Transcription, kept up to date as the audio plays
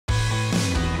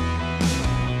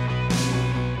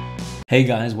Hey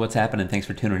guys, what's happening? Thanks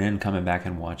for tuning in, coming back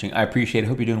and watching. I appreciate it.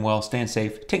 Hope you're doing well, staying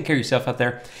safe, taking care of yourself out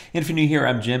there. And if you're new here,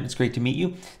 I'm Jim. It's great to meet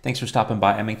you. Thanks for stopping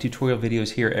by. I make tutorial videos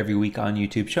here every week on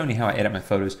YouTube showing you how I edit my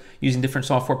photos using different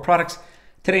software products.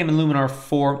 Today I'm in Luminar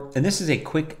 4, and this is a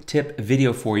quick tip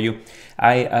video for you.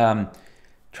 I'm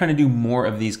trying to do more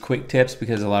of these quick tips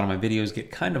because a lot of my videos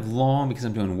get kind of long because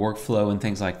I'm doing workflow and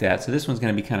things like that. So this one's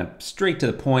going to be kind of straight to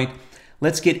the point.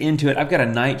 Let's get into it. I've got a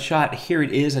night shot. Here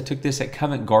it is. I took this at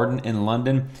Covent Garden in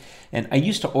London. And I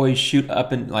used to always shoot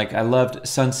up in, I loved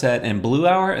sunset and blue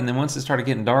hour. And then once it started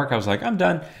getting dark, I was like, I'm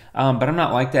done. But I'm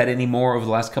not like that anymore. Over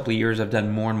the last couple of years, I've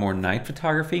done more and more night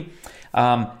photography.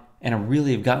 And I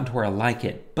really have gotten to where I like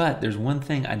it. But there's one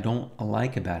thing I don't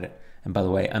like about it. And by the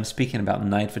way, I'm speaking about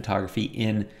night photography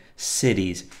in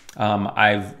cities.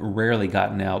 I've rarely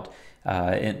gotten out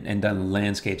and done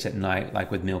landscapes at night,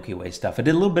 like with Milky Way stuff. I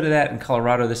did a little bit of that in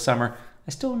Colorado this summer. I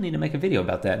still need to make a video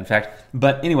about that, in fact.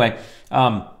 But anyway,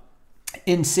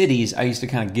 in cities, I used to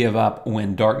kind of give up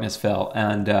when darkness fell.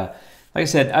 And like I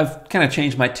said, I've kind of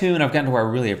changed my tune. I've gotten to where I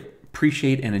really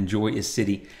appreciate and enjoy a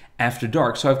city after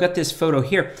dark. So I've got this photo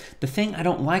here. The thing I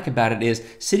don't like about it is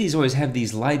cities always have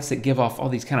these lights that give off all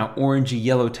these kind of orangey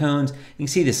yellow tones. You can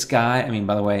see the sky. I mean,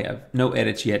 by the way, I've no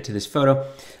edits yet to this photo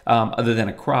other than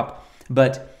a crop.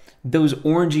 But those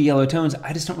orangey yellow tones,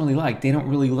 I just don't really like. They don't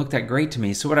really look that great to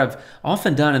me. So what I've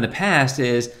often done in the past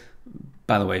is,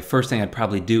 by the way, first thing I'd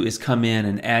probably do is come in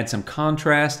and add some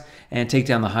contrast and take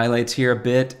down the highlights here a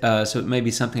bit. So it may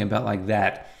be something about like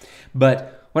that.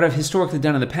 But what I've historically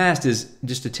done in the past is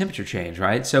just a temperature change,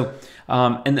 right? So,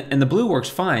 and the blue works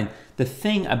fine. The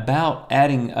thing about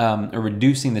adding or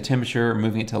reducing the temperature, or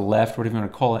moving it to the left, whatever you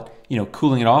want to call it,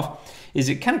 cooling it off, is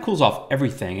it kind of cools off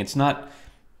everything. It's not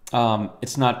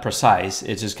precise,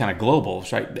 it's just kind of global,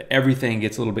 right? Everything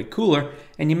gets a little bit cooler,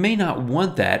 and you may not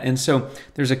want that. And so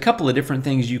there's a couple of different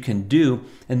things you can do,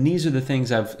 and these are the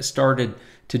things I've started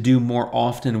to do more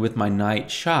often with my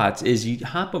night shots, is you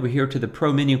hop over here to the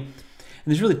Pro menu, and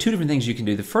there's really two different things you can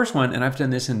do. The first one, and I've done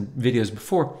this in videos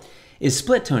before, is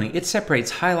split toning. It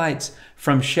separates highlights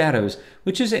from shadows,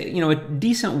 which is a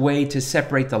decent way to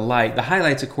separate the light. The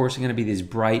highlights, of course, are going to be these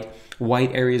bright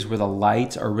white areas where the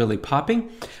lights are really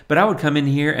popping. But I would come in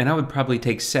here and I would probably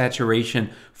take saturation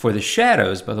for the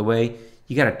shadows. By the way,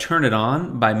 you got to turn it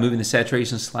on by moving the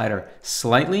saturation slider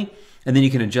slightly, and then you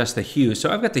can adjust the hue.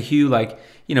 So I've got the hue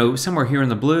somewhere here in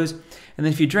the blues, and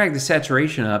then if you drag the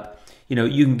saturation up,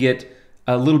 you can get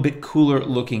a little bit cooler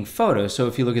looking photo. So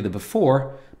if you look at the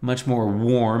before, much more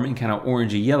warm and kind of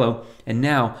orangey yellow, and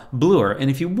now bluer. And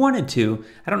if you wanted to,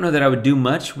 I don't know that I would do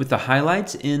much with the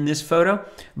highlights in this photo,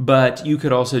 but you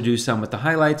could also do some with the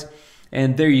highlights.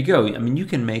 And there you go. I mean, you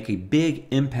can make a big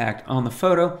impact on the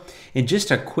photo in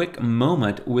just a quick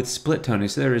moment with split toning.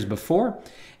 So there is before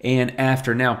and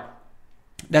after. Now,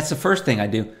 that's the first thing I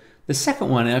do. The second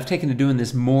one, and I've taken to doing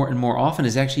this more and more often,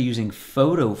 is actually using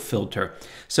photo filter.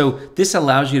 So this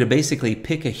allows you to basically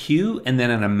pick a hue and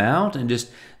then an amount and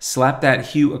just slap that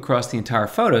hue across the entire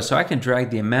photo. So I can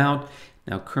drag the amount.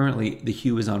 Now currently the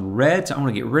hue is on red, so I want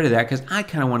to get rid of that because I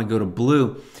kind of want to go to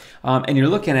blue. And you're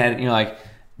looking at it and you're like,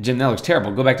 Jim, that looks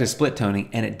terrible. Go back to split toning,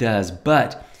 and it does.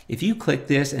 But if you click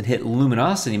this and hit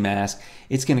Luminosity Mask,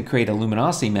 it's going to create a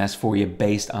luminosity mask for you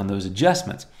based on those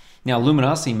adjustments. Now,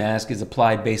 luminosity mask is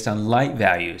applied based on light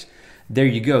values. There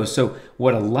you go. So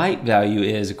what a light value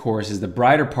is, of course, is the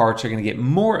brighter parts are going to get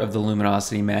more of the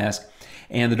luminosity mask,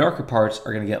 and the darker parts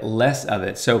are going to get less of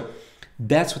it. So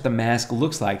that's what the mask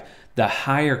looks like. The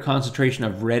higher concentration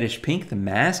of reddish pink, the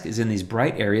mask, is in these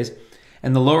bright areas,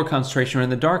 and the lower concentration are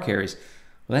in the dark areas.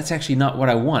 Well, that's actually not what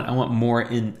I want. I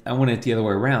want it the other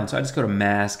way around. So I just go to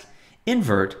mask,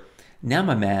 invert. Now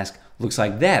my mask looks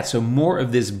like that. So more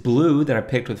of this blue that I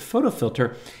picked with photo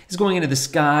filter is going into the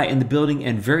sky and the building,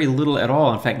 and very little at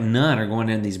all. In fact, none are going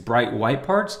in these bright white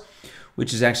parts,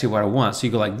 which is actually what I want. So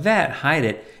you go like that, hide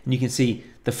it, and you can see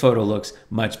the photo looks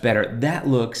much better. That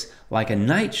looks like a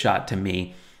night shot to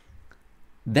me.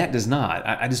 That does not.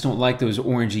 I just don't like those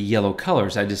orangey yellow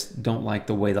colors. I just don't like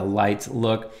the way the lights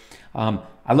look.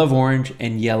 I love orange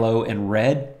and yellow and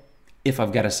red if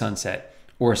I've got a sunset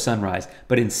or a sunrise.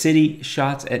 But in city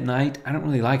shots at night, I don't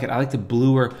really like it. I like the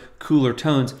bluer, cooler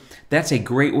tones. That's a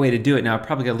great way to do it. Now, I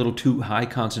probably got a little too high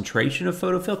concentration of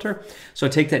photo filter, so I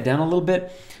take that down a little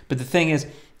bit. But the thing is,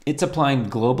 it's applying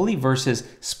globally versus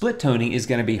split toning is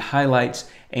going to be highlights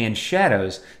and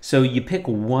shadows. So you pick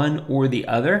one or the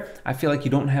other. I feel like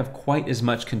you don't have quite as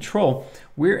much control.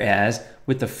 Whereas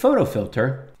with the photo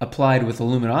filter applied with the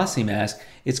luminosity mask,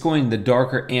 it's going the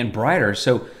darker and brighter.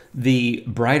 So the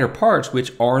brighter parts,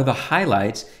 which are the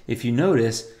highlights, if you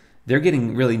notice, they're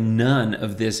getting really none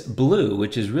of this blue,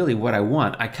 which is really what I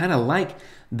want. I kind of like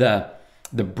the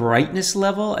brightness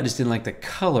level. I just didn't like the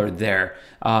color there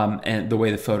and the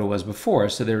way the photo was before.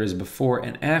 So there is before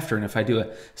and after. And if I do a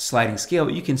sliding scale,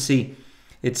 you can see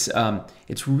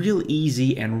it's real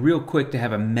easy and real quick to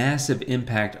have a massive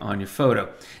impact on your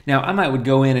photo. Now, I would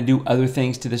go in and do other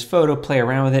things to this photo, play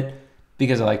around with it,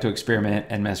 because I like to experiment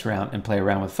and mess around and play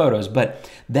around with photos. But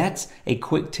that's a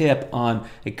quick tip on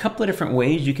a couple of different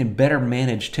ways you can better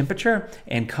manage temperature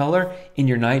and color in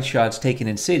your night shots taken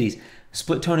in cities.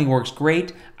 Split toning works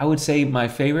great. I would say my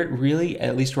favorite, really,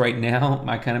 at least right now,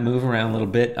 I kind of move around a little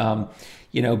bit,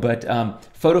 but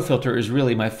photo filter is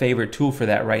really my favorite tool for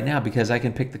that right now, because I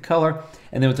can pick the color,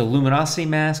 and then with the luminosity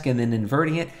mask and then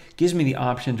inverting it gives me the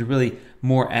option to really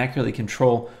more accurately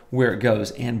control where it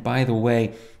goes. And by the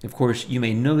way, of course, you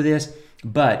may know this,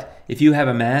 but if you have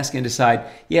a mask and decide,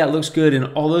 yeah, it looks good in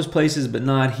all those places, but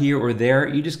not here or there,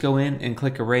 you just go in and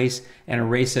click erase and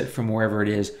erase it from wherever it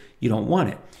is you don't want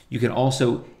it. You can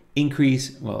also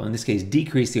increase, well, in this case,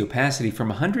 decrease the opacity from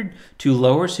 100 to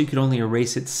lower, so you could only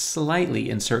erase it slightly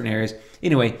in certain areas.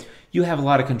 Anyway, you have a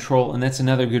lot of control, and that's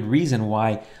another good reason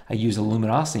why I use a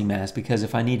luminosity mask, because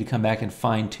if I need to come back and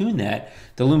fine tune that,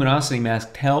 the luminosity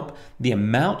mask help, the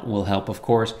amount will help, of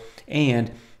course,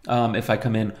 and if I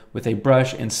come in with a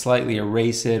brush and slightly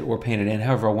erase it or paint it in,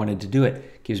 however I wanted to do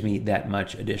it, gives me that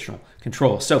much additional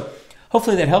control. So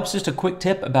hopefully that helps. Just a quick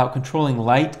tip about controlling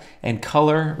light and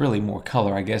color, really more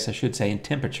color, I guess I should say, and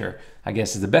temperature, I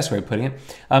guess is the best way of putting it.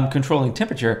 Controlling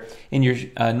temperature in your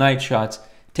night shots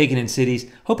taken in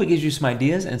cities. Hope it gives you some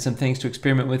ideas and some things to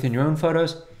experiment with in your own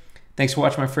photos. Thanks for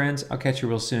watching, my friends. I'll catch you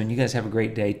real soon. You guys have a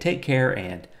great day. Take care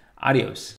and adios.